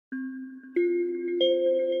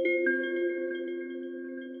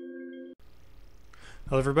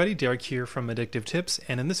Hello everybody, Derek here from Addictive Tips,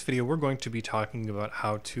 and in this video we're going to be talking about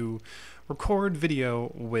how to record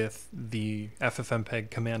video with the FFmpeg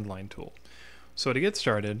command line tool. So to get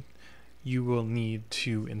started, you will need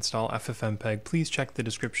to install FFmpeg. Please check the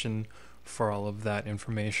description for all of that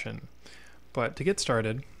information. But to get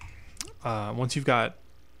started, once you've got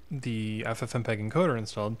the FFmpeg encoder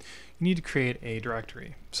installed, you need to create a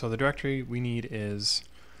directory. So the directory we need is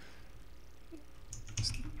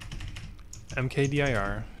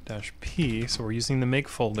mkdir-p, so we're using the make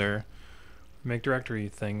folder, make directory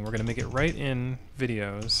thing. We're going to make it right in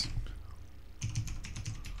videos.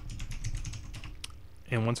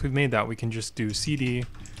 And once we've made that, we can just do cd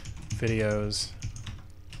videos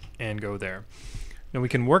and go there. Now we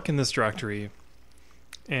can work in this directory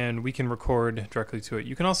and we can record directly to it.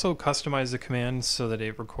 You can also customize the command so that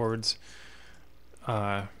it records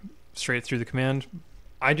straight through the command.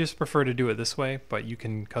 I just prefer to do it this way, but you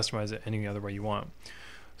can customize it any other way you want.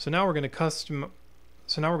 So now we're going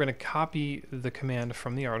to copy the command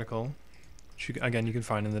from the article, which again you can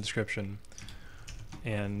find in the description,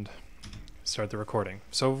 and start the recording.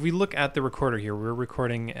 So if we look at the recorder here, we're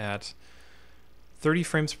recording at 30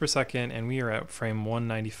 frames per second and we are at frame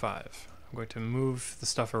 195. I'm going to move the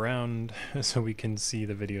stuff around so we can see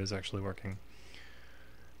the video is actually working.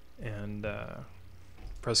 And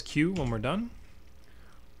press Q when we're done.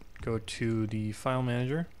 Go to the file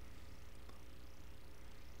manager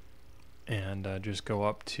and just go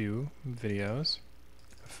up to videos,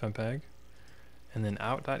 FFmpeg, and then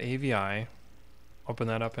out.avi, open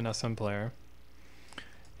that up in SM Player,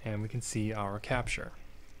 and we can see our capture.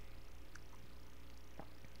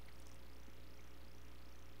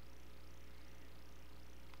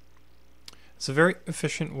 It's a very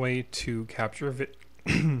efficient way to capture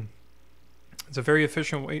it's a very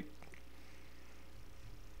efficient way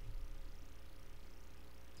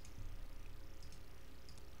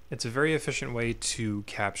It's a very efficient way to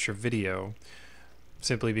capture video,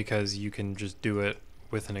 simply because you can just do it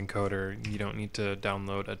with an encoder. You don't need to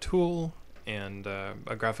download a tool and a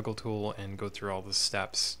graphical tool and go through all the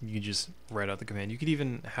steps. You just write out the command. You could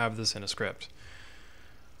even have this in a script.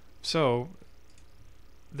 So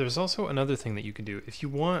there's also another thing that you can do. If you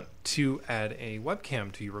want to add a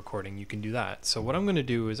webcam to your recording, you can do that. So what I'm going to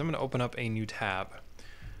do is I'm going to open up a new tab.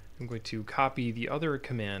 I'm going to copy the other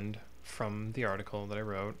command from the article that I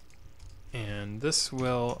wrote, and this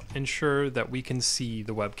will ensure that we can see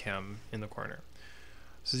the webcam in the corner.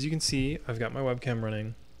 So as you can see, I've got my webcam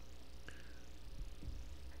running,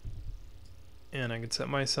 and I can set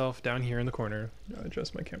myself down here in the corner,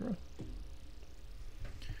 adjust my camera,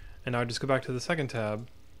 and now I just go back to the second tab,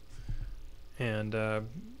 and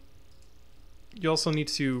you also need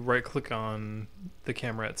to right click on the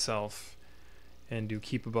camera itself and do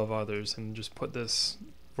keep above others and just put this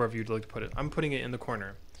wherever you'd like to put it. I'm putting it in the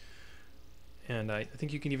corner, and I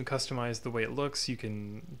think you can even customize the way it looks. You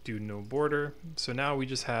can do no border. So now we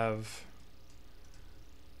just have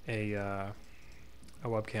a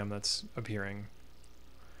webcam that's appearing,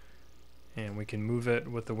 and we can move it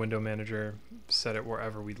with the window manager, set it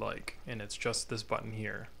wherever we'd like, and it's just this button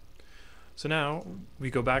here. So now we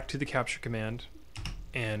go back to the capture command,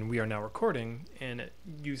 and we are now recording, and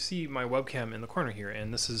you see my webcam in the corner here,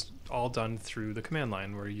 and this is all done through the command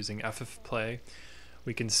line. We're using ffplay.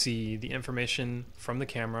 We can see the information from the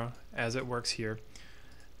camera as it works here,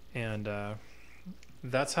 and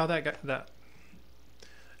that's how that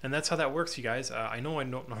works, you guys. I know I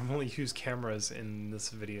don't normally use cameras in this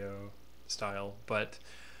video style, but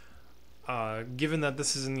given that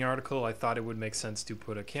this is in the article, I thought it would make sense to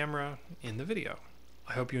put a camera in the video.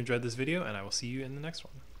 I hope you enjoyed this video, and I will see you in the next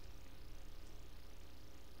one.